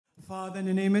Father, in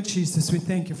the name of Jesus, we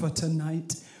thank you for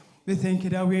tonight. We thank you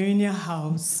that we're in your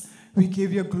house. We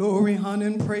give you glory, honor,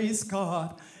 and praise,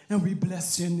 God. And we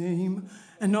bless your name.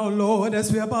 And now, Lord,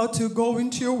 as we're about to go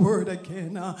into your word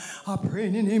again, I pray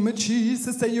in the name of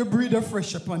Jesus that you breathe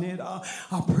afresh upon it.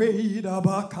 I pray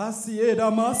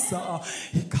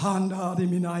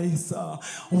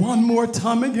one more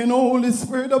time again, Holy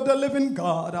Spirit of the living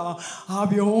God,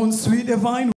 have your own sweet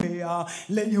divine way.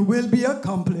 Let your will be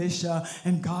accomplished.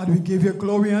 And God, we give you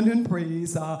glory and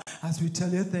praise as we tell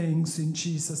you thanks in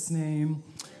Jesus' name.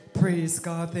 Praise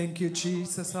God. Thank you,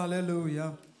 Jesus.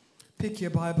 Hallelujah. Pick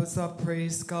your Bibles up,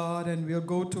 praise God, and we'll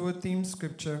go to a theme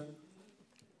scripture.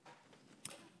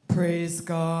 Praise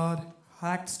God.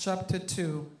 Acts chapter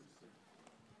 2.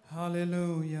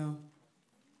 Hallelujah.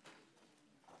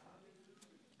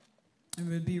 And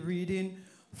we'll be reading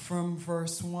from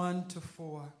verse 1 to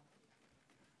 4.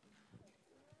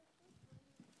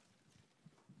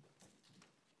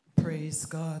 Praise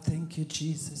God. Thank you,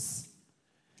 Jesus.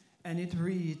 And it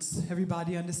reads,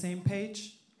 everybody on the same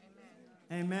page?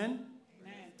 Amen. Amen?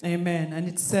 Amen. And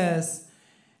it says,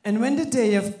 and when the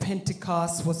day of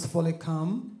Pentecost was fully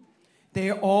come,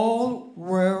 they were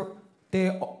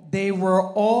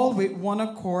all with one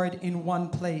accord in one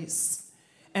place.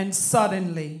 And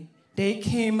suddenly there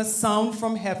came a sound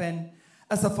from heaven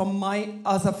as of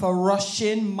a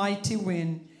rushing mighty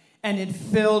wind, and it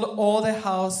filled all the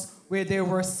house where they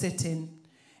were sitting.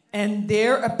 And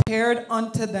there appeared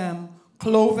unto them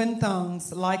cloven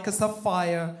tongues like as of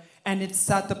fire, and it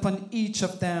sat upon each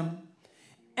of them.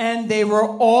 And they were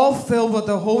all filled with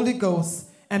the Holy Ghost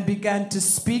and began to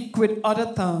speak with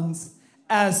other tongues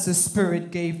as the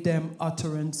Spirit gave them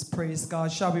utterance. Praise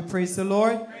God. Shall we praise the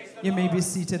Lord? You may be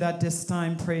seated at this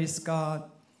time. Praise God.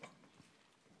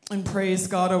 And praise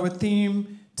God. Our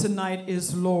theme tonight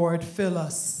is, Lord, fill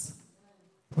us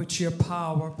with your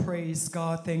power. Praise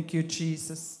God. Thank you,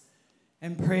 Jesus.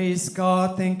 And praise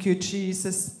God. Thank you,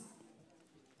 Jesus.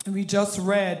 We just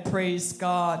read, praise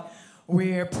God,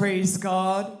 where, praise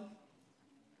God,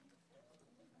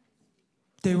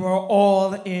 they were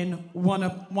all in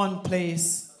one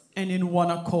place and in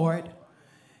one accord.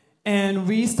 And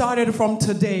we started from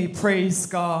today, praise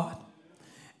God.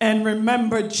 And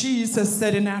remember, Jesus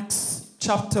said in Acts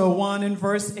chapter 1 and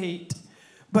verse 8,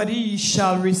 but ye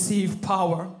shall receive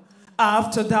power.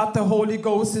 After that, the Holy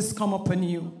Ghost is come upon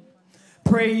you.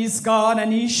 Praise God,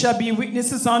 and ye shall be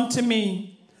witnesses unto me,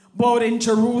 both in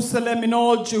Jerusalem, in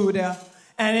all Judah,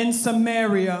 and in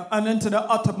Samaria, and into the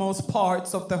uttermost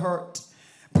parts of the earth.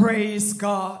 Praise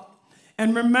God.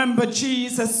 And remember,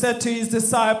 Jesus said to his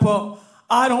disciple,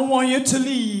 I don't want you to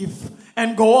leave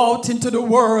and go out into the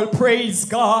world, praise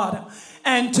God,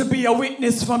 and to be a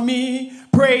witness for me,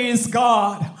 praise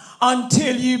God,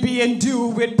 until you be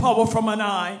endued with power from on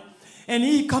high. And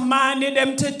he commanded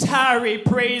them to tarry,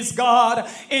 praise God,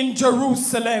 in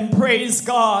Jerusalem, praise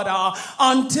God,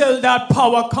 until that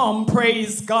power come,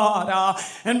 praise God.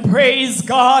 And praise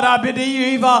God, I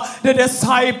believe the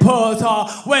disciples,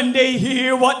 when they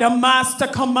hear what the Master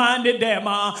commanded them,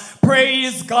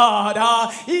 praise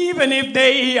God, even if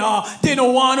they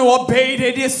didn't want to obey,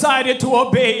 they decided to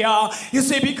obey. You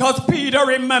see, because Peter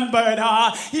remembered,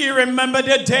 he remembered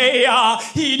the day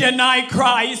he denied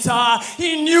Christ.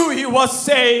 He knew he was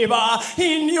saved.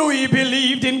 He knew he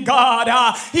believed in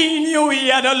God. He knew he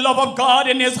had a love of God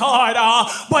in his heart.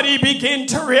 But he began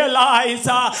to realize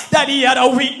that he had a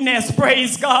weakness,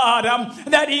 praise God,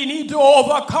 that he needed to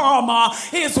overcome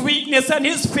his weakness and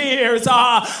his fears.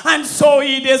 And so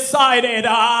he decided, and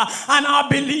I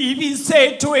believe he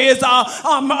said to his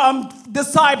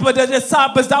the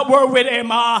disciples that were with him,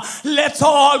 let's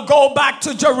all go back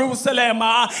to Jerusalem.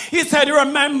 He said,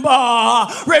 remember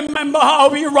how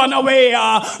we run away.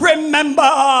 Remember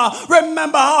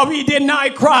how we deny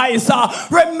Christ.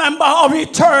 Remember how we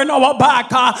turn our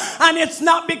back. And it's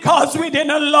not because we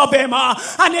didn't love him.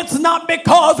 And it's not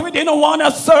because we didn't want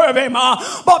to serve him.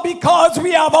 But because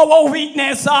we have our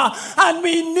weakness. And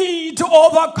we need to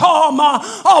overcome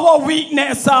our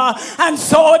weakness. And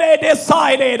so they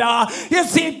decided, you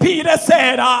see, Peter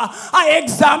said, I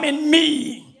examine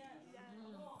me.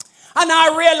 And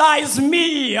I realize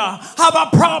me have a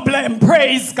problem,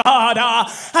 praise God.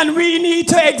 And we need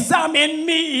to examine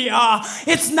me.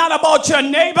 It's not about your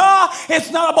neighbor.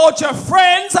 It's not about your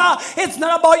friends. It's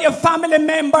not about your family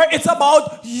member. It's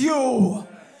about you.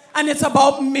 And it's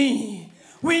about me.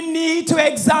 We need to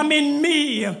examine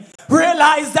me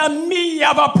realize that me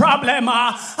have a problem.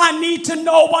 I need to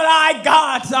know what I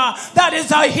got. That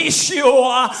is an issue.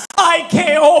 I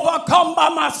can't overcome by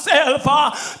myself.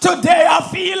 Today I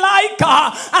feel like,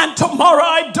 and tomorrow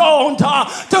I don't.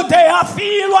 Today I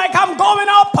feel like I'm going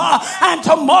up, and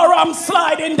tomorrow I'm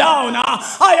sliding down.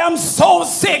 I am so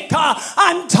sick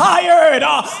and tired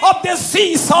of the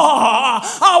seesaw.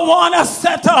 I want to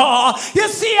settle. You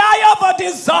see, I have a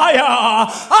desire.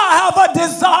 I have a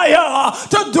desire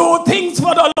to do things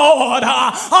for the Lord.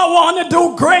 I want to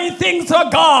do great things for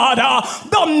God.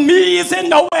 The me is in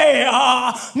the way.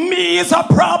 Me is a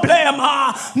problem.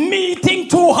 Me think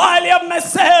too highly of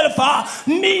myself.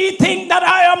 Me think that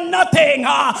I am nothing.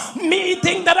 Me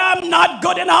think that I'm not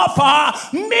good enough.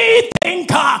 Me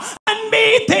think and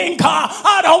me think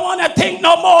I don't want to think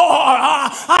no more.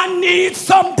 I need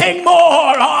something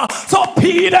more. So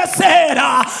Peter said,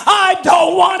 I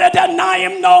don't want to deny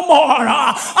him no more.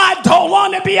 I don't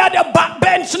want to be at the back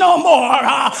bench no more.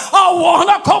 I want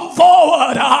to come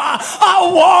forward. I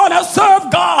want to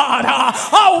serve God.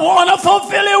 I want to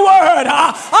fulfill the word.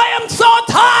 I am so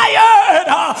tired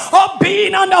of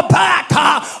being on the back,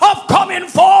 of coming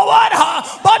forward,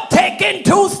 but taking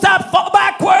 2 steps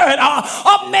backward,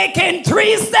 of making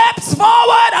 3 steps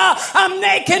forward, I'm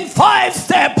making 5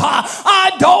 steps.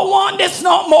 I don't want this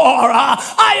no more.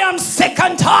 I am sick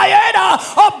and tired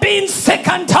of being sick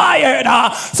and tired.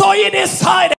 So he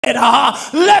decided,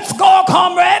 let's go,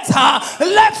 comrades.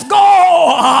 Let's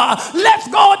go. Let's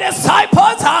go,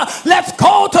 disciples. Let's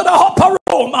go to the upper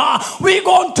room. We're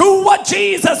going to do what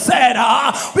Jesus said.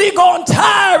 We're going to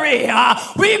tarry.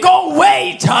 We're going to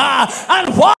wait.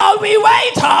 And while we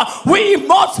wait, we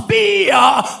must be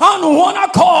on one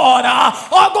accord.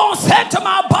 I'm going to say to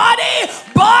my body,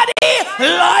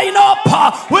 line up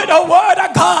with the word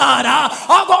of God.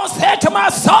 I'm going to say to my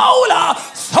soul,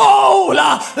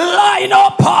 line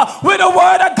up with the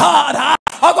word of God.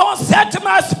 I'm going to say to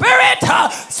my spirit,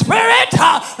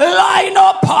 line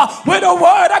up with the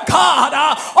word of God.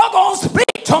 I'm going to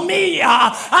speak to me.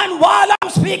 And while I'm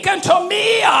speaking to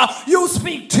me, you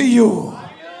speak to you.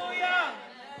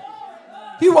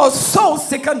 He was so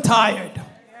sick and tired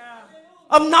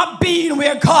of not being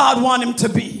where God wanted him to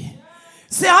be.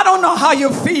 See, I don't know how you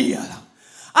feel.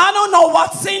 I don't know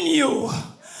what's in you.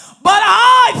 But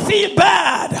I feel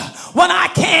bad when I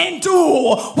can't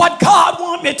do what God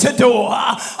wants me to do.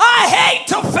 I hate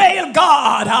to fail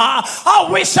God. I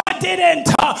wish I didn't.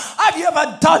 Have you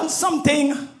ever done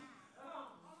something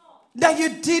that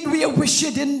you did where you wish you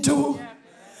didn't do?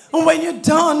 And when you're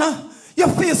done, you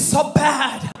feel so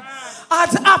bad. I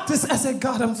said,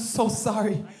 God, I'm so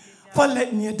sorry for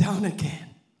letting you down again.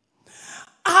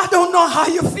 I don't know how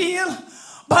you feel,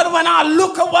 but when I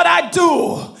look at what I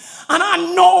do, and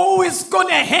I know it's going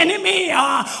to enemy,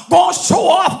 going to show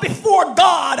off before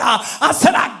God, I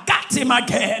said, I got him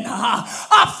again.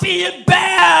 I feel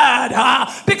bad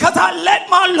because I let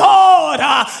my Lord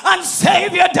and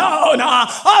Savior down.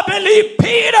 I believe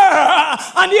Peter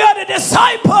and the other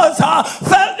disciples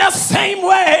felt the same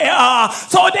way.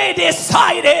 So they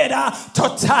decided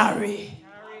to tarry.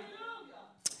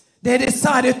 They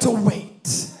decided to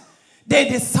wait. They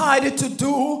decided to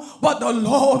do what the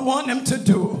Lord wanted them to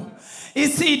do. You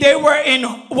see, they were in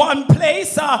one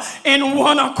place, in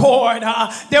one accord.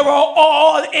 They were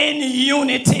all in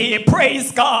unity.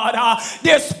 Praise God.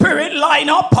 Their spirit lined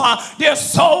up, their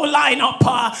soul lined up,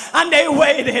 and they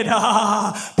waited.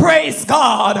 Praise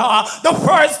God. The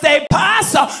first day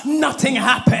passed, nothing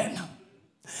happened.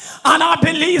 And I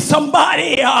believe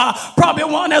somebody probably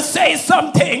want to say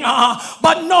something,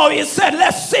 but no, he said,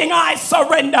 let's sing I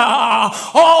surrender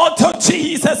all to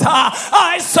Jesus.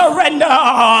 I surrender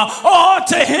all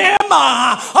to him.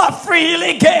 I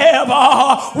freely give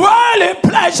worldly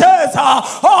pleasures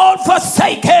all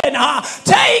forsaken.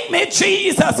 Take me,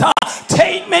 Jesus.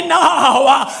 Take me now.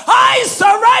 I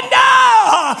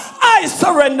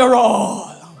surrender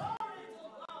all.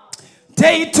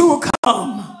 Day 2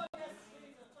 come.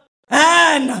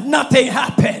 And nothing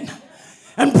happened.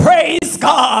 And praise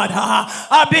God,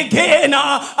 I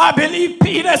believe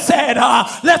Peter said,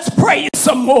 let's pray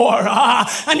some more.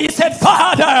 And he said,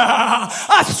 Father,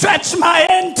 I stretch my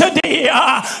hand to thee.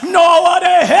 No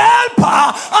other help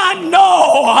I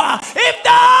know. If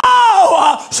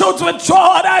thou shouldst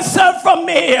withdraw thyself from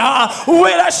me,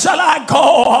 whither shall I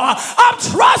go? I'm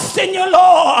trusting you,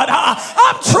 Lord.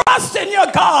 I'm trusting you,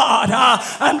 God.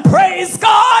 And praise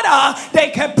God, they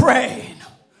kept praying.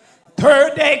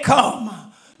 Third day come.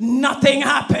 Nothing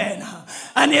happened.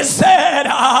 And he said,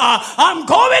 I'm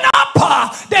going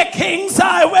up the King's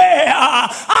Highway.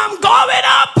 I'm going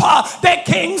up the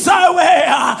King's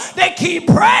Highway. They keep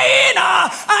praying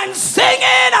and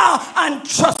singing and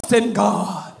trusting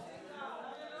God.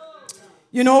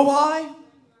 You know why?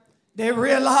 They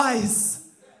realize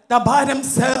that by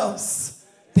themselves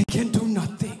they can do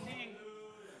nothing.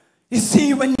 You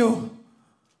see, when you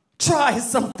try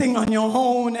something on your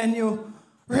own and you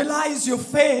realize you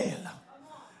fail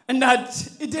and that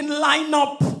it didn't line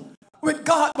up with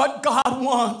God, what God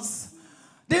wants,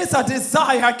 there's a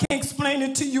desire. I can't explain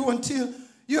it to you until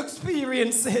you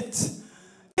experience it.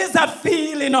 There's that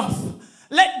feeling of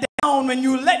let down when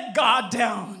you let God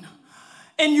down.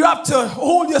 And you have to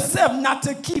hold yourself not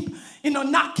to keep,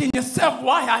 knocking yourself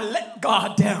why I let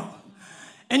God down.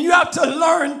 And you have to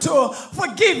learn to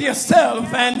forgive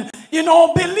yourself and,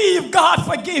 believe God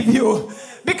forgive you.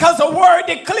 Because the word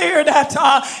declared that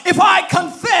if I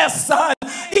confess,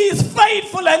 he's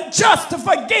faithful and just to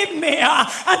forgive me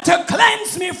and to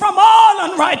cleanse me from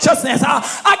all unrighteousness.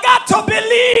 I got to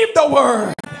believe the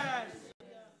word.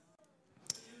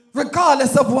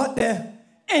 Regardless of what the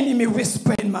enemy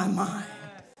whispered in my mind.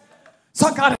 So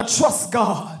I got to trust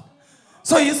God.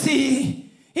 So you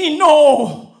see, he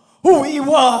know who he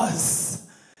was.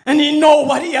 And he know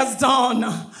what he has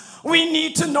done. We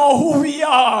need to know who we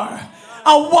are.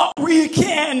 And what we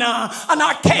can and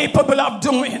are capable of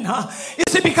doing. You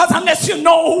see, because unless you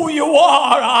know who you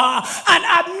are and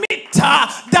admit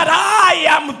that I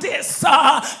am this,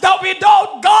 that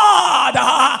without God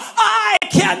I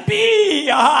can be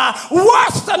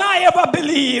worse than I ever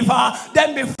believe,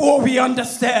 then before we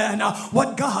understand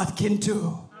what God can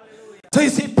do. So you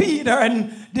see, Peter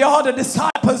and the other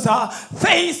disciples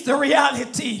faced the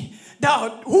reality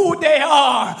that who they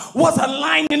are wasn't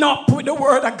lining up with the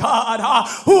word of God.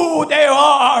 Who they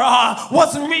are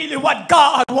wasn't really what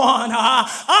God wants.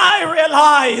 I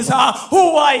realize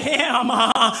who I am.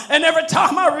 And every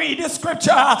time I read the scripture,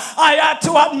 I had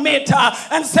to admit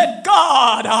and said,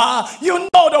 God, you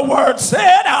know the word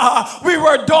said we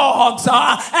were dogs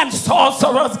and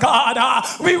sorcerers, God.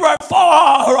 We were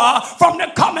far from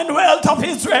the commonwealth of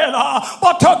Israel.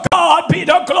 But to God be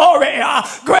the glory.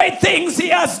 Great things he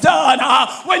has done.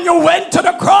 When you went to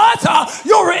the cross,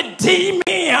 you redeemed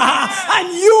me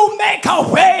and you make a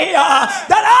way that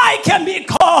I can be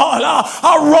called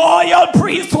a royal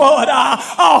priesthood,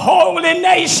 a holy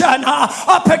nation,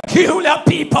 a peculiar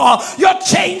people. You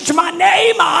changed my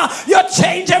name, you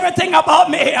changed everything about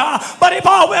me. But if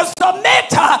I will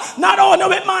submit, not only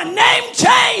will my name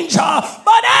change,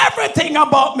 but everything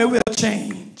about me will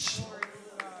change.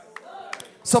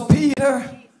 So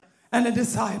Peter and the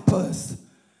disciples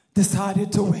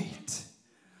decided to wait.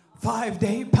 5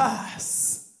 days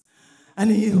passed and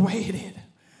he waited.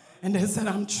 And they said,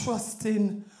 I'm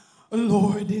trusting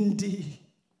Lord indeed.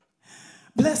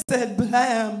 Blessed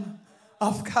Lamb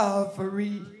of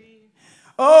Calvary.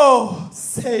 Oh,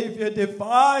 Savior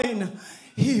divine,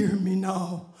 hear me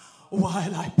now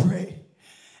while I pray.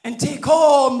 And take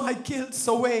all my guilt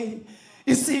away.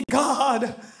 You see,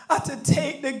 God had to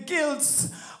take the guilt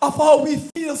of how we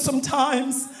feel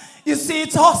sometimes. You see,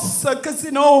 it's us, because,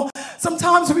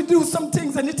 sometimes we do some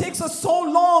things and it takes us so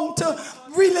long to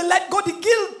really let go the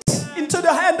guilt into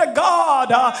the hand of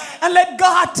God and let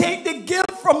God take the guilt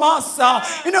from us.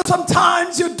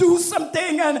 Sometimes you do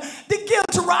something and the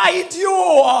guilt rides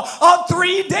you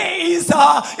 3 days.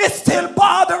 It's still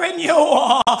bothering you.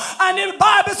 And the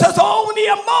Bible says only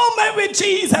a moment with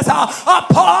Jesus, a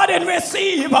pardon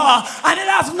receive. And it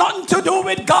has nothing to do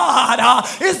with God.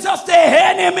 It's just the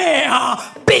enemy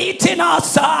beating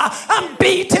us and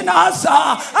beating us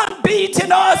and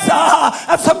beating us.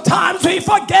 And sometimes we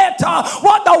forget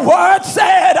what the word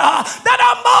said, that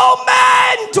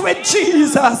a moment with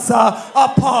Jesus,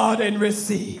 a pardon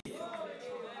received.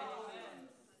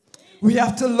 We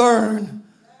have to learn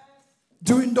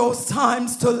during those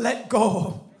times to let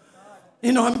go,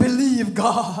 and believe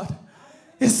God.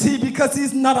 You see, because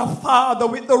he's not a father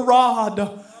with the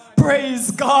rod. Praise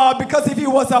God, because if he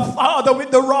was a father with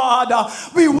the rod,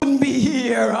 we wouldn't be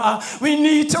here. We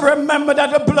need to remember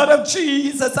that the blood of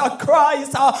Jesus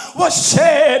Christ was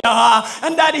shed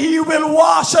and that he will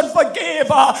wash and forgive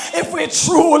if we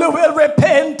truly will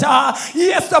repent.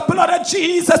 Yes, the blood of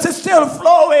Jesus is still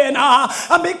flowing,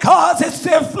 and because it's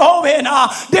still flowing,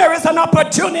 there is an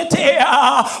opportunity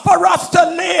for us to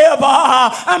live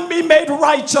and be made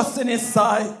righteous in his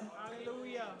sight.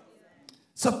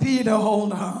 So Peter,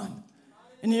 hold on.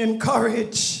 And he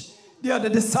encouraged the other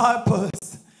disciples.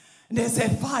 And they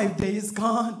said, 5 days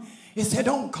gone. He said,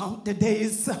 don't count the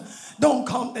days. Don't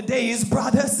count the days,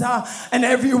 brothers, and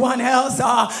everyone else.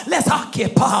 Let's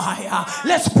occupy.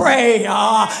 Let's pray.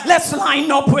 Let's line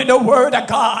up with the word of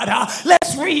God.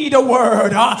 Let's read the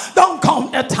word. Don't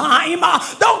count the time.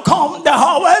 Don't count the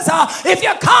hours. If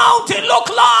you count, it look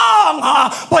long.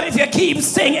 But if you keep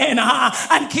singing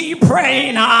and keep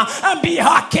praying and be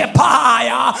occupied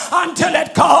until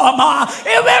it come,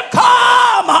 it will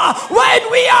come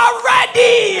when we are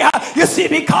ready. You see,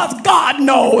 because God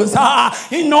knows.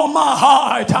 He knows my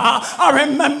heart. I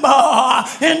remember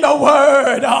in the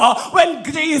word when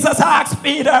Jesus asked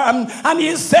Peter and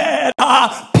he said,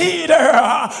 Peter,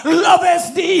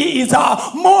 lovest these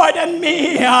more than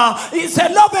me? He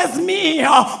said, lovest me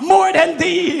more than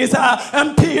these?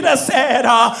 And Peter said,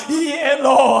 yeah,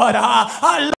 Lord,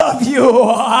 I love you.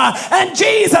 And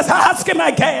Jesus asked him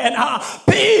again,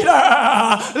 Peter,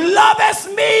 lovest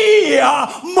me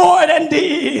more than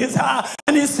these?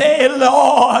 And he said,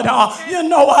 Lord, you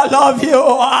know I love you.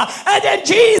 And then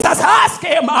Jesus asked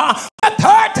him a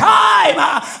third time,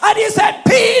 and he said,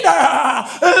 Peter,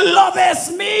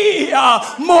 lovest me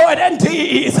more than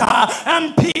these?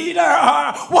 And Peter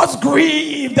was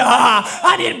grieved,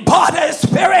 and it bothered his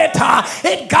spirit.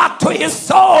 It got to his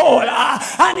soul,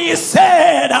 and he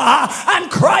said,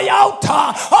 and cry out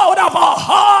of our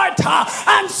heart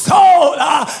and soul,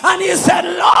 and he said,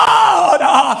 Lord,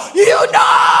 you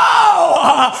know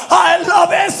I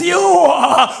love you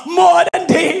more than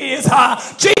these.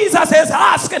 Jesus is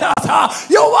asking us,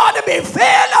 you want to be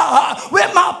filled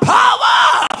with my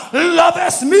power?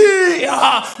 Lovest me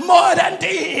more than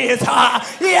these?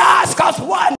 He asks us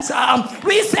once,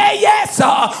 we say yes,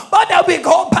 but then we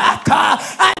go back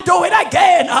and do it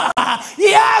again.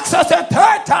 He asks us a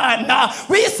third time,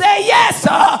 we say yes,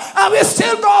 and we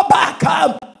still go back.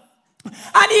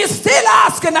 And he's still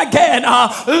asking again,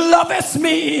 lovest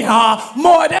me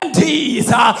more than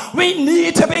these? We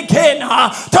need to begin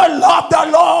to love the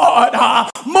Lord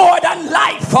more than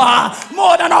life,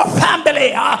 more than our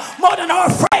family, more than our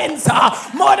friends,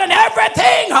 more than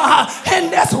everything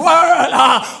in this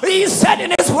world. He said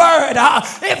in his word,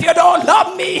 if you don't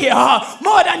love me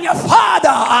more than your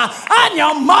father and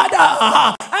your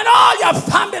mother and all your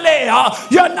family,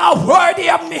 you're not worthy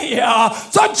of me.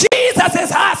 So Jesus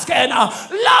is asking,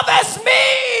 lovest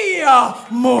me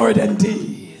more than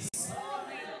these?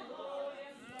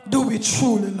 Do we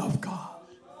truly love God?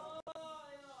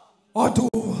 Or do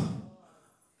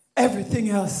everything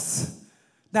else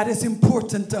that is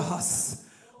important to us,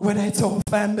 whether it's our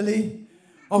family,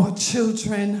 our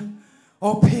children,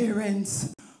 our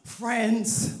parents,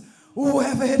 friends,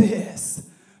 whoever it is,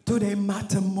 do they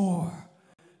matter more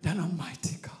than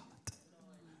Almighty God?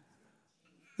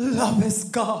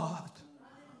 Lovest God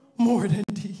more than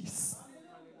these?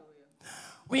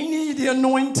 We need the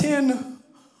anointing,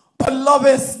 but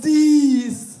lovest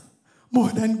these more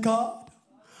than God?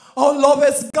 Or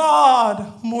lovest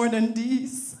God more than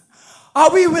these?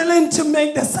 Are we willing to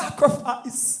make the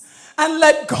sacrifice and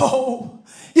let go?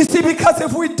 You see, because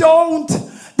if we don't,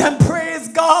 then praise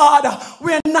God,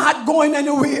 we're not going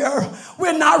anywhere.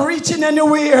 We're not reaching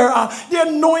anywhere. The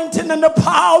anointing and the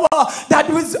power that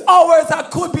was ours,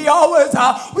 that could be ours,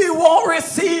 we won't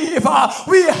receive.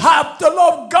 We have to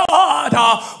love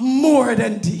God more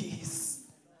than these.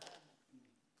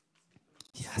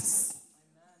 Yes.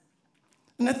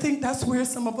 And I think that's where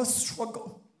some of us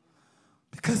struggle.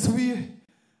 Because we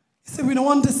don't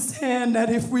understand that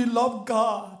if we love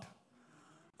God,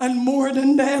 and more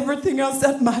than everything else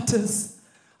that matters,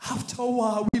 after a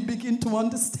while we begin to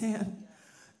understand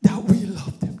that we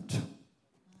love them too.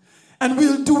 And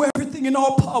we'll do everything in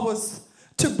our powers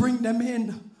to bring them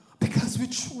in because we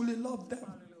truly love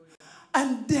them.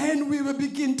 And then we will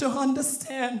begin to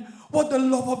understand what the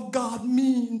love of God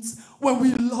means when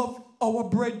we love our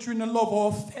brethren and love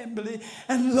our family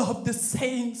and love the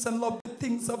saints and love the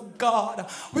things of God.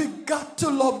 We got to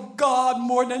love God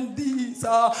more than these.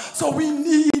 So we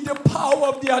need the power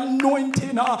of the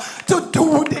anointing to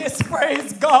do this,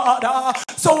 praise God.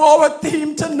 So our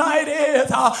theme tonight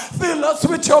is fill us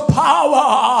with your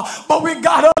power. But we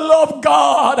got to love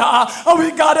God. And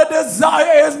we got to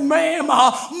desire his name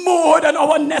more than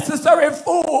our necessary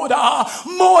food,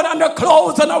 more than the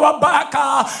clothes on our back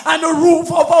and the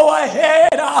roof of our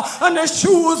head and the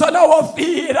shoes on our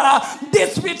feet.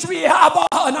 This which we have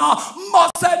on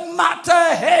mustn't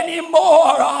matter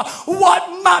anymore.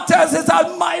 What matters is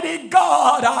Almighty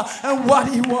God and what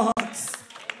he wants.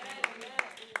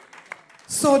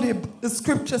 So the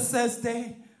scripture says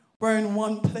they were in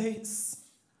one place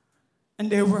and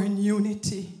they were in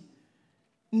unity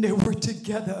and they were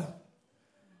together.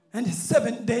 And the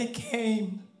seventh day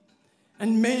came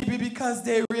And maybe because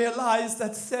they realized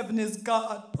that 7 is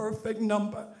God's perfect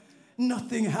number,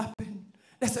 nothing happened.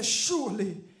 They said,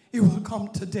 surely it will come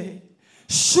today.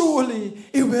 Surely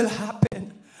it will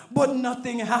happen. But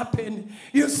nothing happened.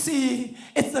 You see,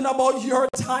 it's not about your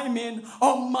timing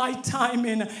or my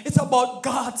timing. It's about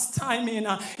God's timing.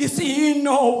 You see, He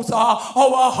knows our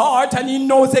heart, and He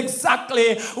knows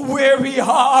exactly where we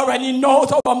are, and He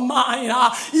knows our mind.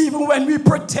 Even when we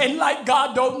pretend like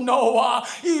God don't know,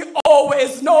 He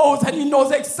always knows, and He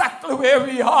knows exactly where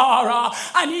we are,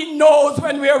 and He knows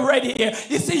when we're ready.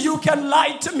 You see, you can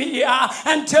lie to me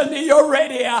and tell me you're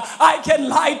ready. I can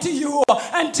lie to you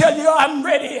and tell you I'm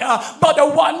ready. But the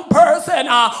one person,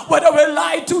 whether we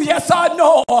lie to yes or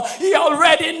no, He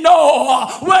already know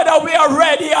whether we are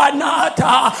ready or not.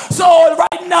 So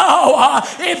right now,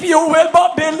 if you will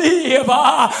but believe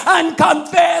and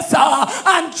confess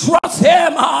and trust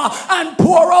Him and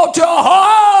pour out your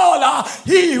all,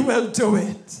 He will do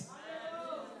it.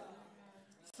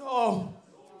 So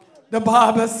the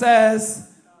Bible says,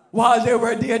 while they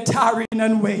were there tarrying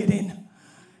and waiting,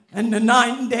 and the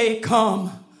 9th day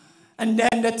come, and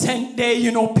then the 10th day,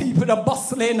 you know, people are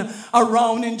bustling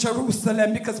around in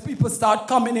Jerusalem because people start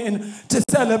coming in to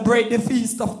celebrate the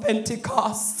Feast of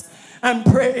Pentecost. And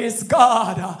praise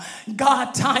God.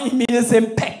 God's timing is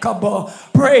impeccable.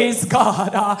 Praise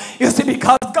God. You see,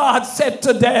 because God said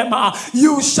to them,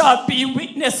 you shall be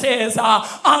witnesses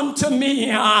unto me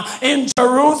in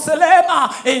Jerusalem,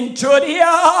 in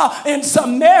Judea, in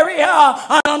Samaria,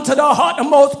 and unto the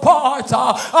uttermost parts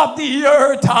of the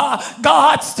earth.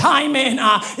 God's timing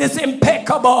is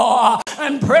impeccable.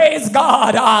 And praise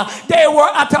God, they were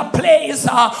at a place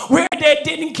where they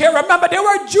didn't care. Remember, they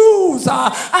were Jews,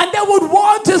 and they would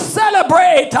want to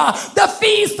celebrate the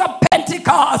Feast of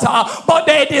Pentecost, but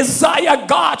they desire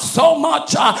God so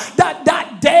much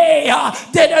that day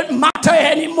didn't matter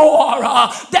anymore.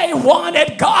 They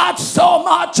wanted God so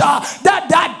much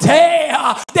that day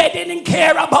they didn't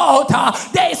care about.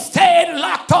 They stayed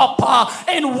locked up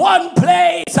in one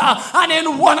place and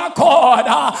in one accord,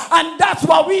 and that's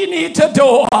what we need to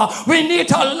do. We need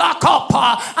to lock up,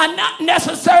 and not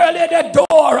necessarily the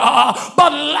door,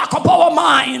 but lock up our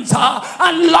minds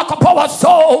and lock up our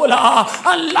soul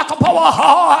and lock up our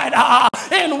heart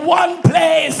in one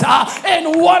place,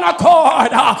 in one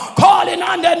accord, calling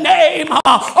on the name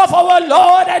of our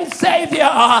Lord and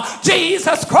Savior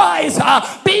Jesus Christ,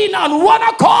 being on one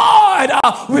accord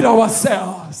with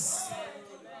ourselves,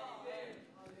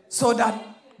 so that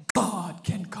God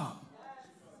can come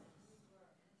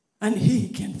and He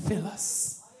can fill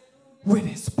us with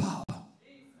His power.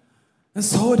 And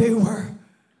so they were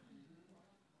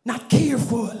not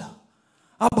careful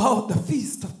about the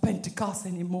Feast of Pentecost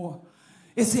anymore.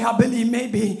 You see, I believe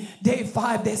maybe day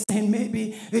 5, they're saying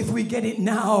maybe if we get it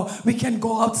now, we can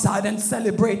go outside and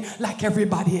celebrate like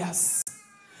everybody else.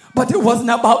 But it wasn't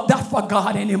about that for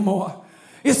God anymore.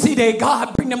 You see,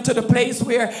 God bring them to the place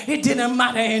where it didn't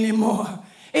matter anymore.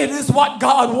 It is what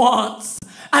God wants,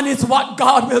 and it's what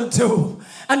God will do.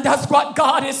 And that's what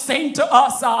God is saying to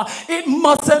us. It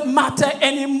mustn't matter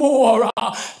anymore.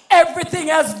 Everything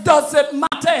else doesn't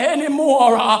matter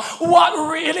anymore.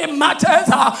 What really matters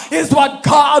is what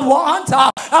God wants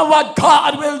and what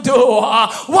God will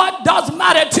do. What does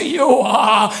matter to you?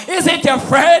 Is it your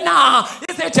friend?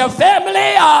 Is it your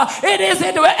family? Is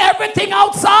it everything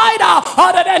outside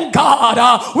other than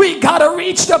God? We got to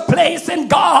reach the place in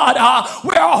God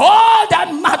where all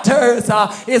that matters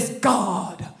is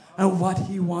God and what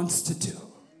He wants to do.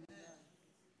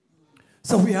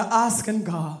 So we are asking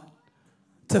God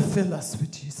to fill us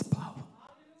with His power.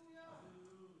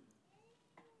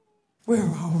 Where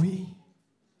are we?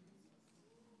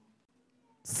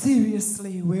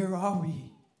 Seriously, where are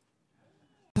we?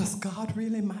 Does God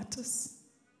really matter?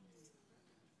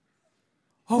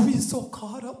 Are we so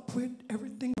caught up with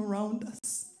everything around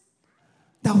us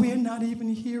that we are not even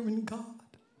hearing God?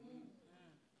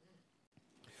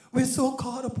 We're so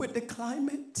caught up with the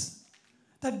climate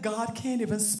that God can't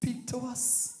even speak to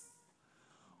us.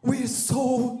 We're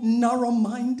so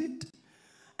narrow-minded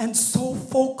and so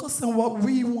focused on what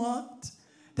we want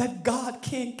that God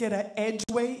can't get an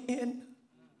edgeway in.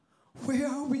 Where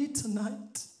are we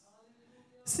tonight?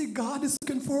 See, God is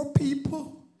looking for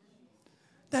people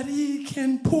that He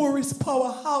can pour His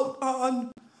power out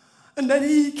on and that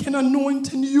He can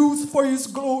anoint and use for His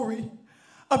glory.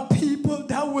 A people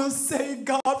that will say,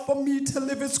 God, for me to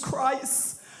live is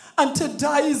Christ and to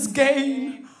die is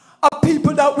gain. A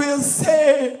people that will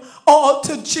say, all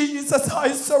to Jesus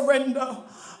I surrender.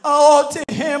 All to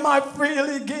him I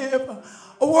freely give.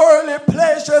 Worldly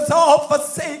pleasures all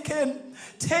forsaken.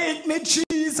 Take me,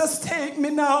 Jesus, take me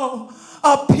now.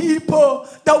 A people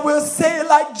that will say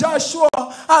like Joshua,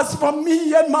 as for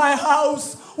me and my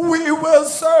house, we will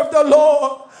serve the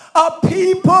Lord. A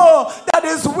people that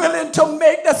is willing to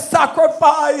make the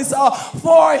sacrifice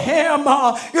for him.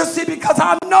 You see, because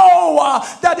I know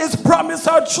that his promises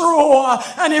are true.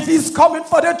 And if he's coming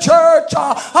for the church,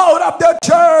 out of the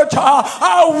church,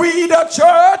 are we the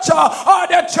church? Or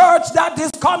the church that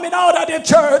is coming out of the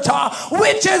church?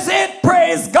 Which is it?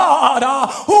 Praise God.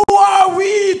 Who are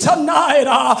we tonight?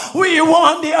 We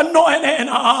want the anointing.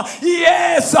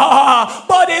 Yes.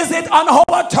 But is it on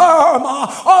our term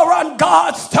or on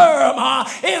God's term?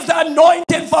 Is the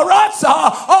anointing for us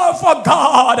or for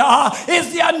God?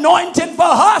 Is the anointing for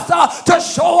us to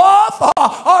show off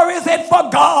or is it for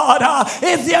God?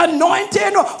 Is the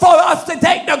anointing for us to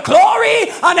take the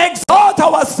glory and exalt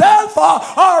ourselves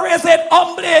or is it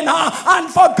humbling and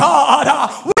for God?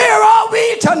 Where are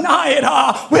we tonight?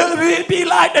 Will we be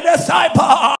like the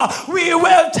disciple? We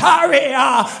will tarry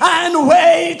and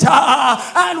wait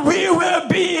and we will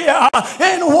be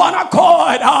in one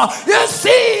accord. You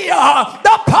see,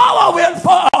 the power will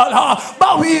fall,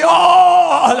 but we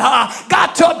all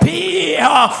got to be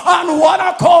on one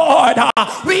accord.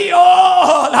 We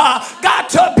all got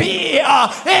to be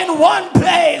in one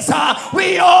place.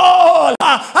 We all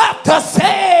have to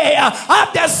say,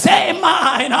 have the same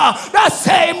mind, the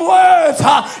same words,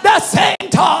 the same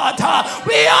thought.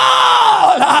 We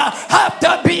all have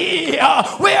to be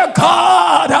where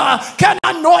God can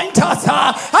anoint us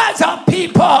as a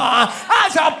people,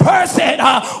 as a person.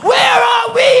 Where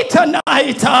are we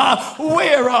tonight?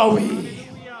 Where are we?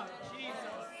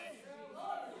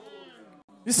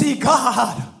 You see,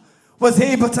 God was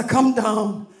able to come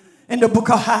down in the book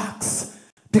of Acts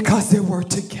because they were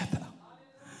together.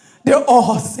 They're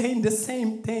all saying the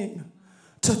same thing.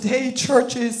 Today,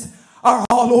 churches are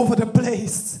all over the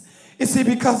place. You see,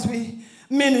 because we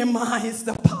minimize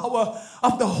the power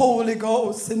of the Holy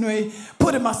Ghost and we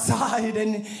put him aside,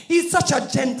 and he's such a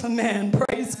gentleman,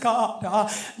 praise God,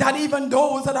 that even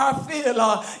those that are feel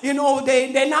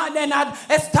they're not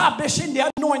establishing the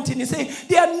anointing. You see,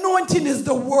 the anointing is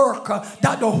the work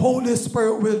that the Holy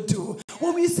Spirit will do.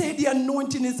 When we say the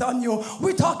anointing is on you,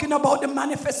 we're talking about the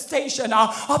manifestation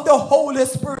of the Holy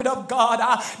Spirit of God.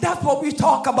 That's what we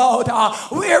talk about.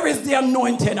 Where is the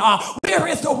anointing? Where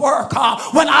is the work?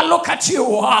 When I look at you,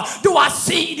 do I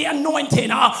see the anointing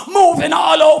moving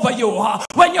all over you?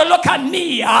 When you look at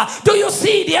me, do you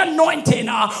see the anointing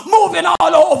moving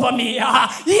all over me?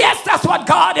 Yes, that's what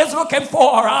God is looking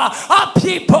for. A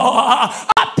people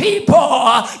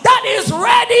that is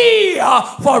ready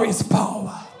for his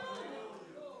power.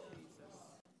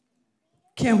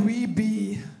 Can we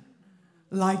be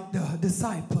like the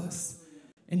disciples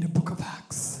in the book of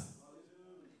Acts?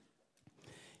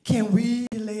 Can we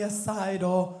lay aside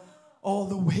all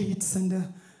the weights and the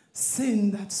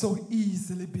sin that so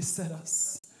easily beset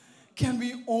us? Can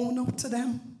we own up to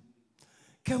them?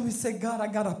 Can we say, God, I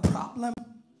got a problem.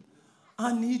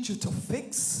 I need you to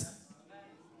fix.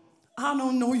 I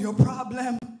don't know your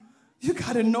problem. You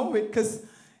got to know it, because,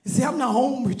 you see, I'm not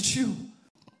home with you.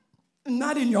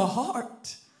 Not in your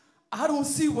heart. I don't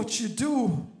see what you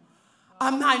do.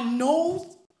 I might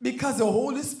know because the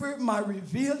Holy Spirit might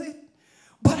reveal it,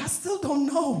 but I still don't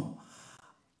know.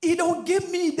 He don't give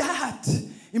me that.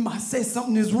 He might say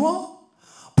something is wrong,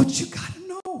 but you got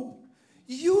to know.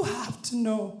 You have to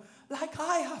know, like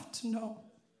I have to know.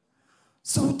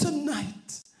 So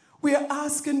tonight, we are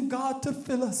asking God to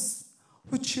fill us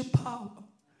with your power.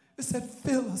 He said,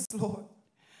 fill us, Lord.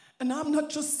 And I'm not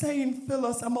just saying fill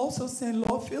us. I'm also saying,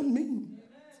 Lord, fill me.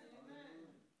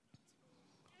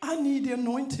 I need the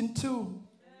anointing too.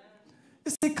 You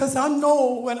see, because I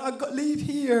know when I leave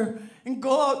here and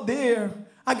go out there,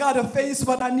 I got to face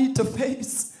what I need to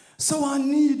face. So I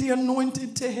need the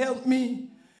anointing to help me.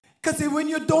 Because when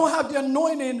you don't have the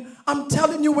anointing, I'm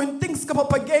telling you, when things come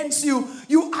up against you,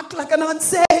 you act like an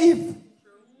unsaved.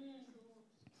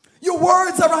 Your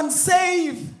words are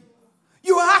unsaved.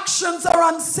 Your actions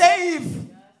are unsaved.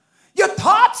 Your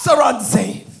thoughts are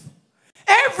unsaved.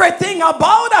 Everything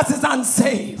about us is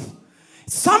unsaved.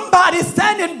 Somebody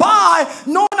standing by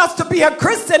knowing us to be a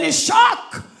Christian is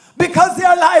shocked, because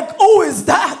they're like, who is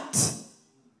that?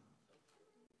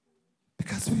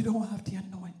 Because we don't have the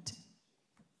anointing.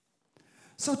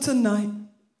 So tonight,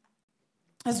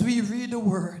 as we read the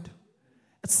word,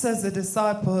 it says the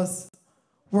disciples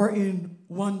were in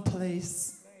one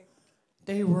place.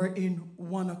 They were in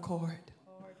one accord.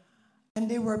 And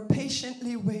they were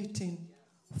patiently waiting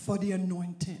for the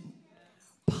anointing.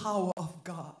 power of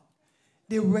God.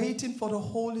 They're waiting for the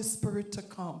Holy Spirit to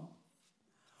come.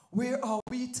 Where are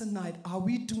we tonight? Are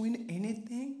we doing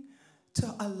anything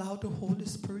to allow the Holy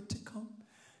Spirit to come?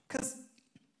 Because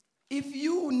if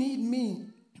you need me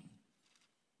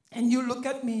and you look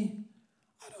at me,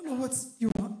 I don't know what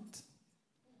you want.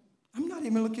 I'm not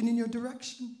even looking in your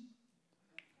direction.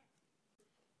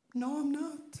 No, I'm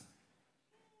not.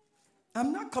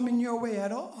 I'm not coming your way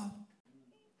at all.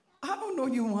 I don't know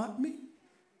you want me.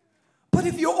 But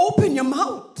if you open your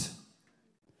mouth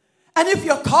and if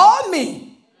you call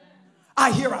me,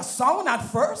 I hear a sound at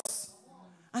first.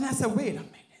 And I said, wait a minute.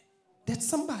 Did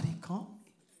somebody call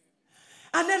me?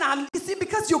 And then you see,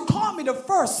 because you called me the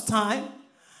first time,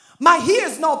 my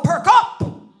ears now perk up.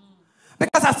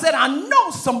 Because I said, I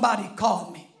know somebody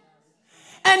called me.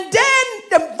 And then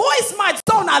the voice might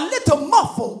sound a little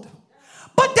muffled.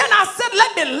 But then I said,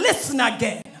 let me listen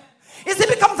again. You see,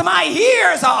 because my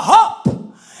ears are up.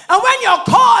 And when you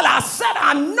call, I said,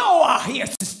 I know I hear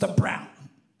Sister Brown.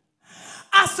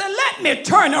 I said, let me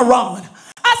turn around.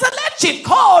 I said, let she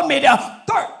call me the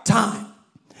third time.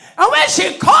 And when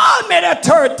she called me the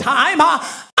third time,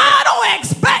 I don't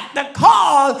expect the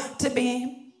call to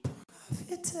be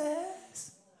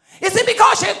prophetess. You see,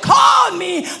 because she called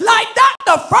me like that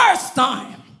the first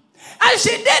time. And she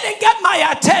didn't get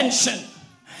my attention.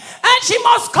 And she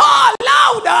must call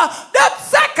louder the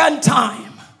second time.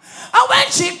 And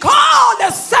when she called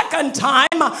the second time,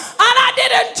 and I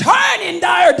didn't turn in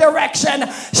their direction,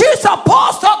 she's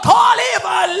supposed to call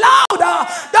even louder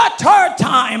the third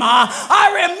time.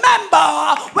 I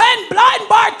remember when blind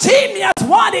Bartimaeus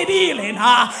wanted healing,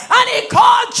 and he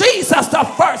called Jesus the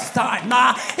first time.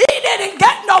 He didn't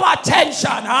get no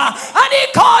attention. And he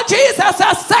called Jesus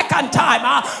the second time,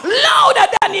 louder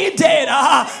than he did.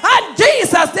 And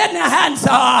Jesus didn't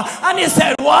answer. And he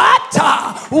said, what?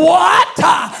 What?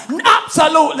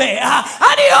 Absolutely.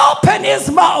 And he opened his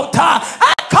mouth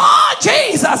and called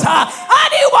Jesus. And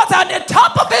he was on the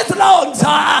top of his lungs.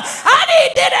 And he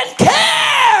didn't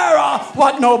care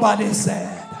what nobody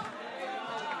said.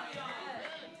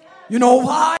 You know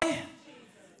why?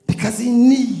 Because he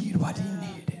needed what he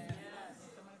needed.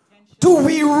 Do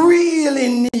we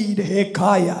really need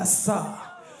Hekayasa?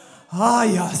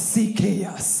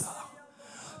 Ayasikeyasa.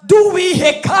 Do we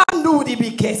Hekandu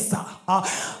Dibikesa?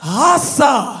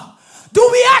 Asa. Do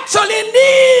we actually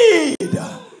need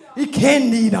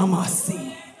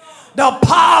Ikenidamasi, the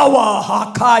power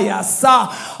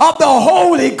of the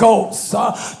Holy Ghost?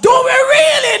 Do we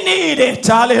really need it?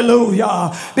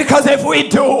 Hallelujah. Because if we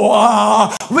do,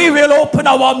 we will open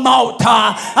our mouth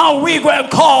and we will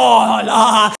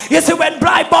call. You see, when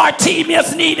blind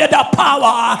Bartimaeus needed the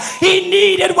power, he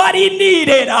needed what he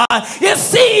needed. You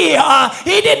see,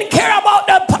 he didn't care about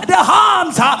the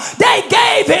arms they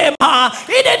gave him.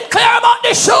 He didn't care about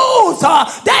the shoes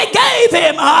they gave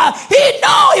him. He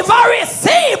knew, if I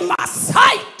receive my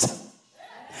sight,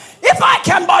 if I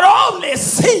can but only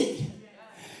see.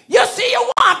 You see,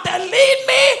 you want to lead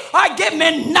me or give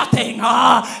me nothing.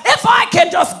 If I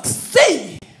can just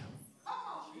see.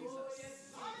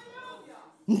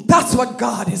 That's what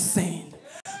God is saying.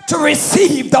 To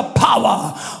receive the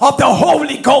power of the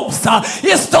Holy Ghost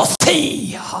is to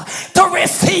see. To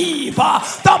receive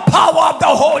the power of the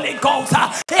Holy Ghost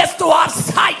is to have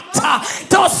sight.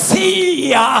 To see.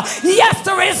 Yes,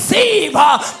 to receive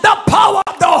the power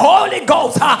of the Holy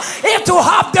Ghost is to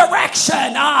have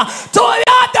direction. To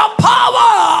have the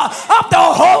power of the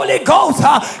Holy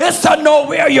Ghost is to know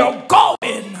where you're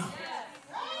going.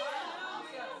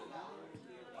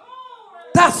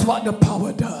 That's what the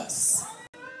power does.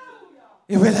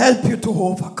 It will help you to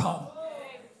overcome.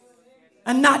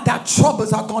 And not that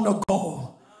troubles are going to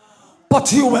go,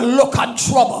 but you will look on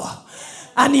trouble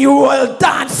and you will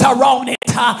dance around it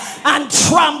and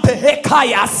trample it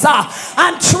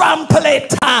and trample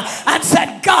it and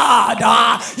say,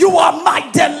 God, you are my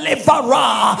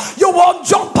deliverer. You won't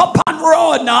jump up and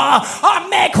run or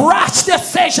make rash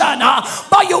decision,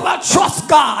 but you will trust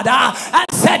God and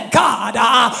say, God,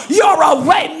 you're a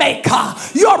way maker.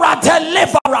 You're a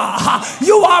deliverer.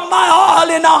 You are my all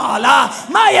in all,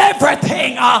 my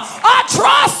everything. I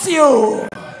trust you.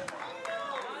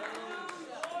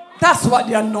 That's what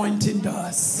the anointing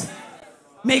does.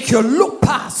 Make you look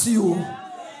past you.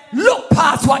 Look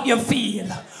past what you feel.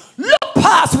 Look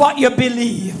past what you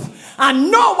believe.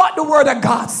 And know what the word of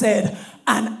God said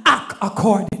and act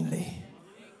accordingly.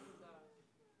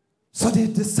 So the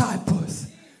disciples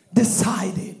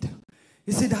decided.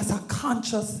 You see, that's a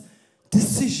conscious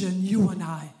decision you and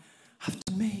I have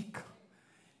to make.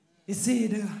 You see,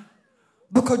 the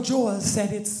book of Joel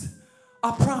said it's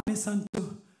a promise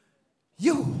unto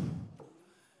you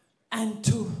and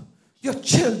to your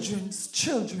children's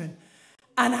children,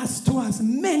 and as to as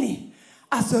many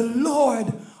as the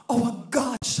Lord our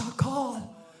God shall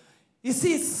call. You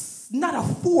see, it's not a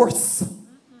force.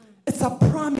 It's a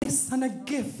promise and a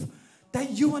gift that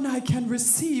you and I can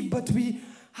receive, but we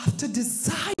have to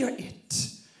desire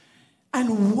it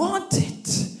and want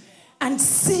it and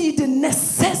see the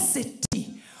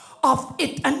necessity of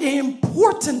it and the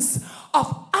importance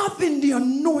of having the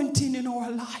anointing in our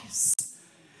lives.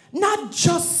 Not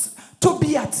just to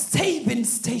be at saving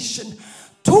station.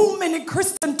 Too many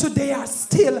Christians today are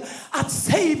still at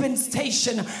saving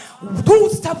station. 2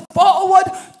 steps forward,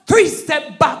 3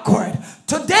 steps backward.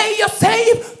 Today you're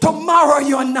saved, tomorrow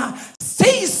you're not.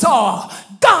 Seesaw.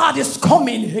 God is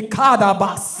coming. We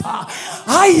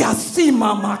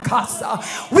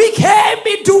can't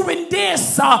be doing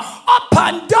this up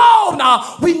and down.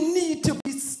 We need to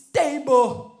be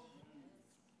stable.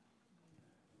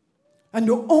 And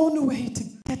the only way to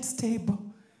get stable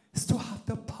is to have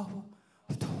the power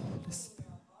of the Holy Spirit.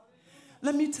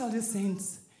 Let me tell you,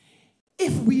 saints,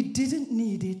 if we didn't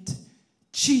need it,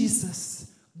 Jesus,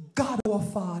 God our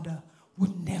Father,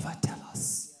 would never tell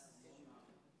us.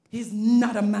 He's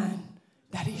not a man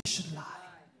that he should lie.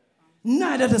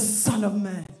 Neither the Son of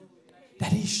Man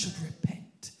that he should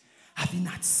repent. Have he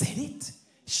not said it?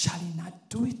 Shall he not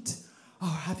do it? Or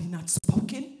have he not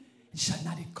spoken? And shall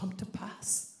not it come to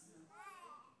pass?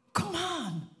 Come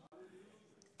on.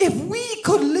 If we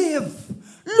could live,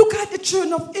 look at the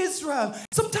children of Israel.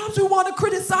 Sometimes we want to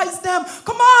criticize them.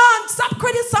 Come on, stop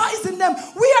criticizing them.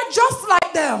 We are just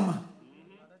like them.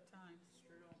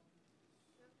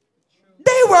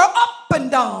 They were up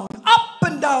and down, up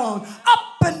and down,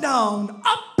 up and down,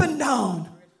 up and down.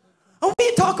 And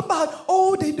we talk about,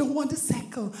 oh, they don't want to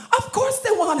settle. Of course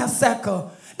they want to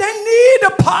settle. They need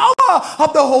the power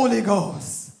of the Holy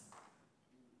Ghost.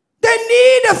 They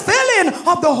need the filling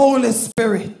of the Holy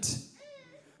Spirit.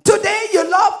 Today you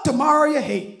love, tomorrow you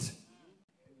hate.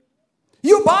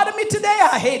 You bother me today,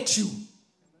 I hate you.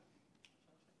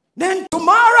 Then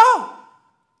tomorrow,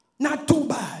 not too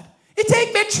bad. It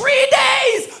takes me 3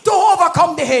 days to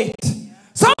overcome the hate.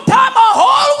 Sometimes a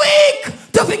whole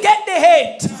week to forget the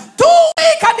hate. 2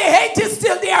 weeks and the hate is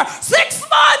still there. 6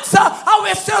 months and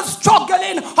we're still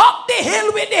struggling up the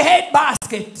hill with the hate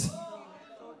basket.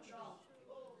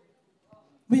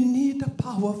 We need the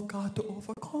power of God to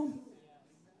overcome.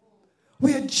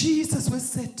 Where Jesus was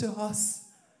said to us,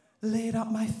 lay it at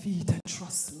my feet and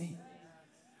trust me.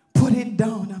 Put it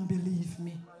down and believe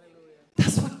me.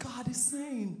 That's what God is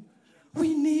saying.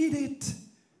 We need it.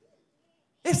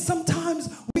 If sometimes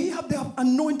we have the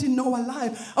anointing in our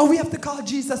life and we have to call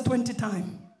Jesus 20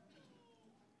 times.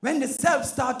 When the self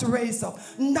start to raise up.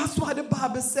 And that's why the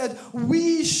Bible said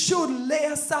we should lay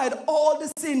aside all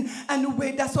the sin and the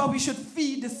weight. That's why we should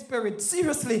feed the Spirit.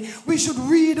 Seriously, we should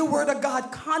read the Word of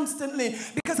God constantly.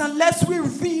 Because unless we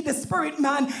feed the Spirit,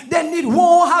 man, then it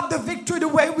won't have the victory the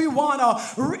way we want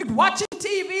to. Watching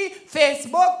TV,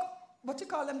 Facebook, what you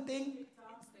call them thing?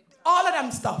 All of them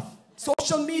stuff.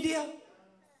 Social media.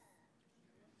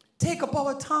 Take up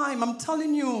our time, I'm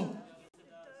telling you.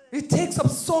 It takes up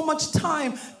so much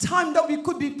time. Time that we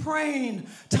could be praying.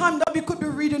 Time that we could be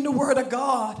reading the Word of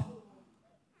God.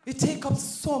 It takes up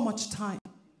so much time.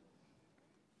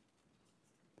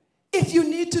 If you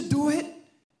need to do it,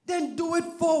 then do it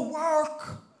for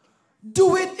work.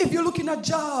 Do it if you're looking at a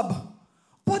job.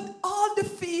 But all the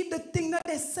feed, the thing that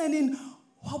they're sending,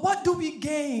 what do we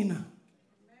gain?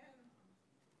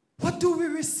 What do we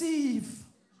receive?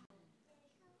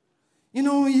 You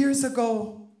know, years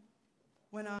ago,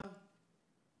 when I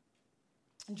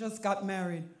just got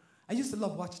married, I used to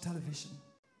love watching television.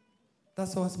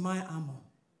 That was my ammo.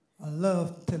 I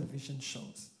love television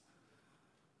shows.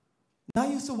 And I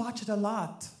used to watch it a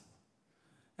lot.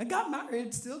 I got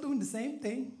married, still doing the same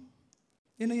thing.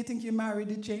 You know, you think you're married,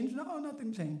 it changed? No,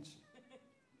 nothing changed.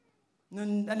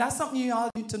 And that's something you all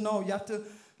need to know. You have to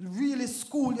really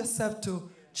school yourself to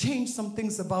change some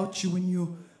things about you when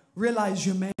you realize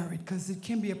you're married, because it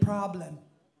can be a problem.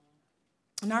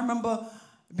 And I remember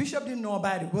Bishop didn't know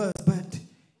about it was, but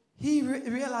he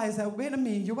realized that, wait a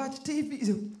minute, you watch TV,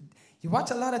 you watch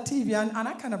a lot of TV, and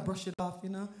I kind of brush it off, you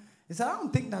know. He said, I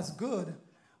don't think that's good.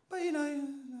 But, you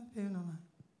know,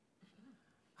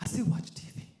 I still watch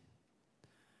TV.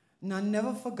 And I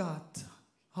never forgot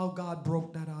how God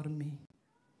broke that out of me.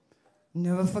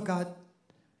 Never forgot.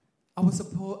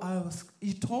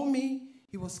 He told me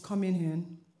he was coming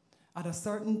in at a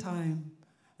certain time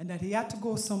and that he had to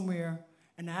go somewhere.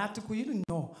 And I had to cook, you didn't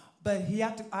know, but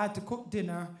I had to cook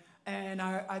dinner, and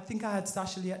I think I had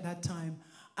Sashali at that time.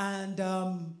 And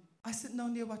I sit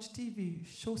down there, watch TV,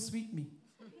 show sweet me.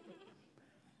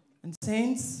 And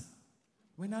saints,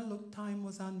 when I looked, time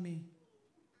was on me.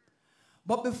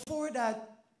 But before that,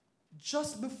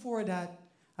 just before that,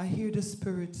 I hear the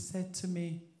Spirit said to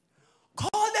me,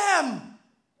 call them.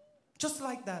 Just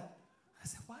like that. I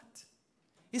said, what?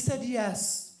 He said,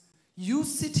 yes. You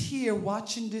sit here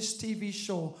watching this TV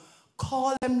show.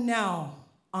 Call them now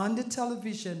on the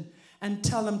television and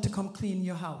tell them to come clean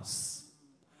your house.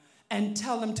 And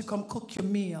tell them to come cook your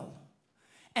meal.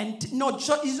 And no,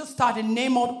 he just started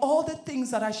name out all the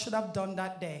things that I should have done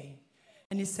that day.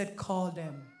 And he said, call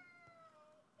them.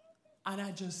 And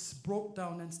I just broke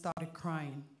down and started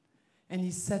crying. And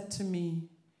he said to me,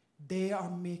 they are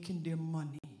making their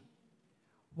money.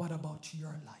 What about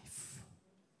your life?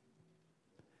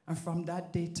 And from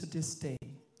that day to this day,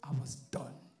 I was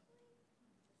done.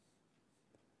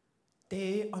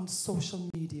 They on social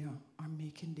media are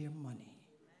making their money.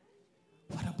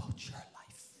 What about your life?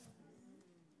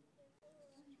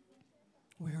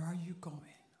 Where are you going?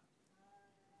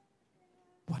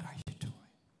 What are you doing?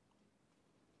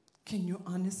 Can you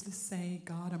honestly say,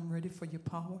 God, I'm ready for your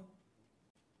power?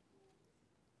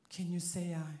 Can you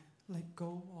say, I let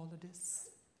go of all of this?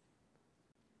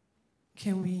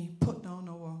 Can we put down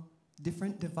our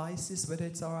different devices, whether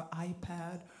it's our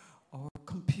iPad or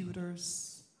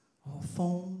computers or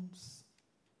phones?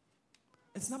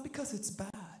 It's not because it's bad.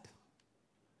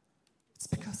 It's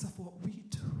because of what we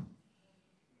do.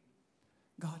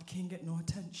 God can't get no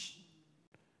attention.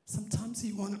 Sometimes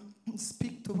he wants to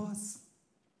speak to us,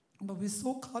 but we're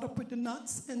so caught up with the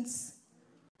nonsense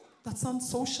that's on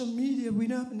social media, we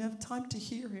don't even have time to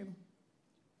hear him.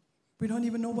 We don't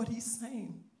even know what he's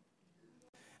saying.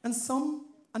 And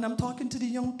I'm talking to the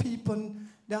young people, and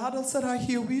the adults that are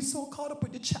here, we're so caught up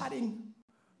with the chatting,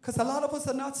 because a lot of us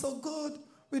are not so good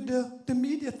with the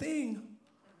media thing,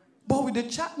 but with the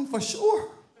chatting for sure.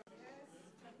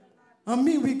 I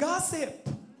mean, we gossip.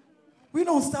 We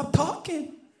don't stop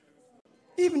talking.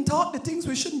 Even talk the things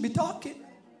we shouldn't be talking.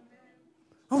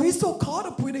 And we're so caught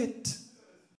up with it.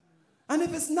 And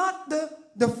if it's not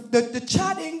the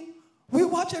chatting, we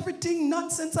watch everything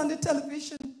nonsense on the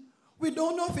television. We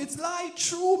don't know if it's lie,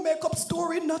 true, make-up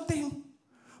story, nothing.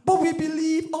 But we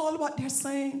believe all what they're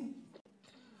saying.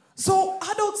 So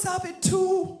adults have it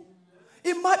too.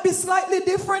 It might be slightly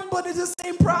different, but it's the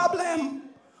same problem.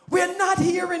 We're not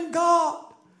hearing God.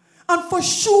 And for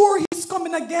sure, he's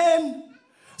coming again.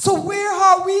 So where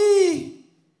are we?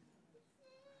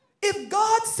 If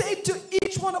God said to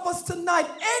each one of us tonight,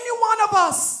 any one of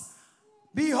us,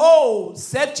 behold,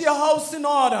 set your house in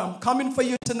order. I'm coming for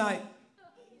you tonight.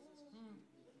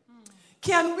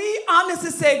 Can we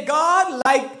honestly say, God,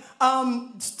 like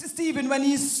Stephen when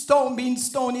he's being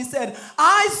stoned, he said,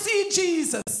 I see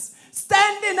Jesus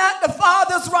standing at the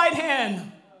Father's right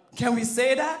hand. Can we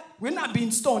say that? We're not being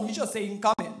stoned. You're just saying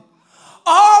coming.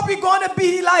 Or are we going to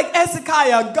be like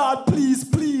Hezekiah? God, please,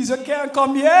 please, you can't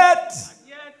come yet.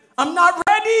 I'm not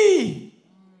ready.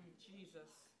 Jesus.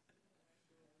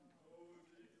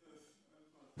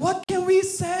 What can we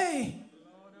say?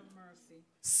 Lord of mercy.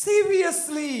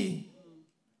 Seriously.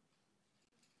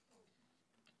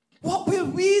 What will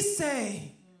we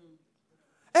say?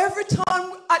 Every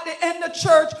time at the end of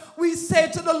church, we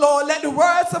say to the Lord, let the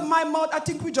words of my mouth, I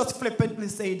think we just flippantly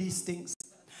say these things.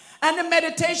 And the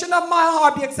meditation of my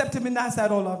heart be accepted in thy sight,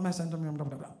 oh Lord, my son, blah, blah,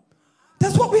 blah, blah.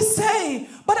 That's what we say.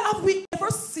 But have we ever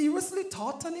seriously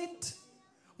thought on it?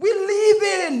 We live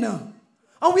in.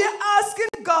 And we are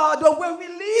asking God that when we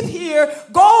leave here,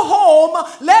 go home,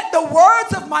 let the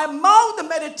words of my mouth, the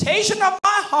meditation of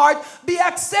my heart be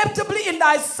acceptably in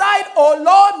thy sight, O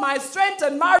Lord, my strength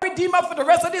and my redeemer for the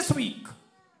rest of this week.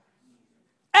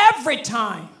 Every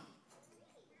time.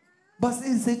 But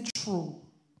is it true?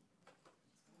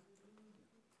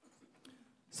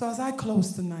 So as I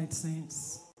close tonight,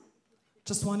 saints,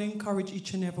 just want to encourage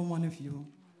each and every one of you,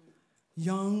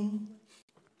 young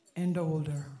and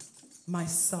older,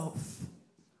 myself,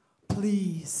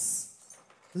 please,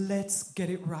 let's get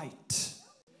it right.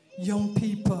 Young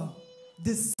people,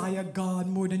 desire God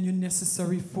more than your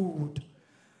necessary food.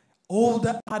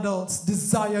 Older adults,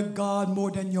 desire God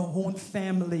more than your own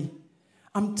family.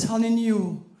 I'm telling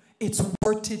you, it's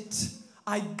worth it.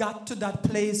 I got to that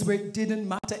place where it didn't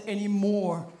matter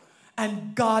anymore.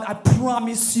 And God, I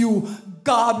promise you,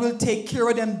 God will take care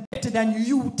of them better than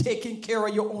you taking care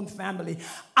of your own family.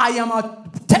 I am a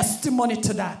testimony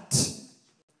to that.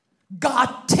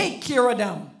 God take care of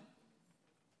them.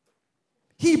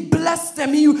 He blessed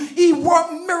them. He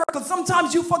worked miracles.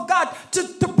 Sometimes you forgot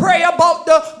to pray about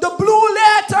the blue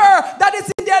letter that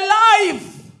is in their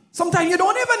life. Sometimes you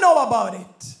don't even know about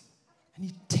it. And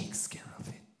he takes care of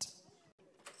it.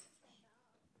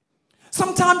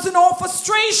 Sometimes in our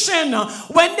frustration,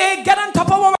 when they get on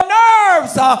top of our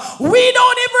nerves, we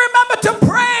don't even remember to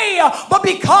pray. But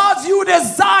because you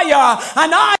desire,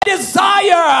 and I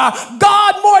desire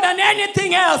God more than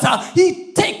anything else,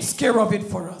 he takes care of it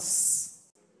for us.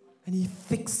 And he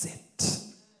fixes it.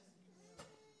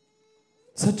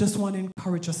 So just want to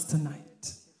encourage us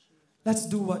tonight. Let's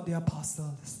do what the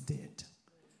apostles did.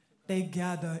 They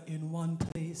gathered in one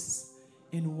place,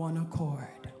 in one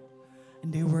accord.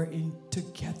 And they were in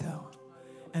together.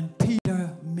 And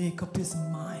Peter made up his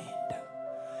mind.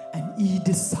 And he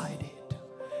decided,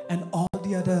 and all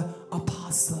the other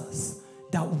apostles,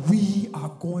 that we are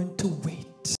going to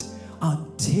wait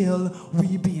until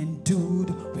we be endued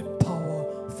with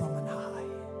power from on high.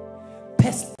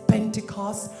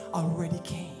 Pentecost already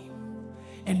came.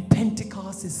 And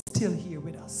Pentecost is still here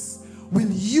with us. Will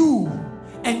you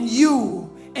and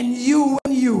you and you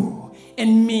and you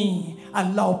and me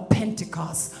allow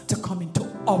Pentecost to come into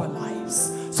our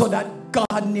lives so that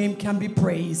God's name can be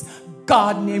praised,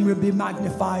 God's name will be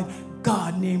magnified,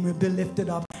 God's name will be lifted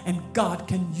up, and God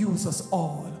can use us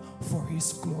all for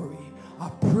his glory. I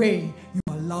pray you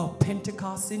allow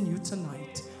Pentecost in you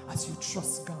tonight as you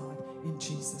trust God in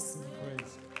Jesus' name.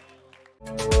 Praise.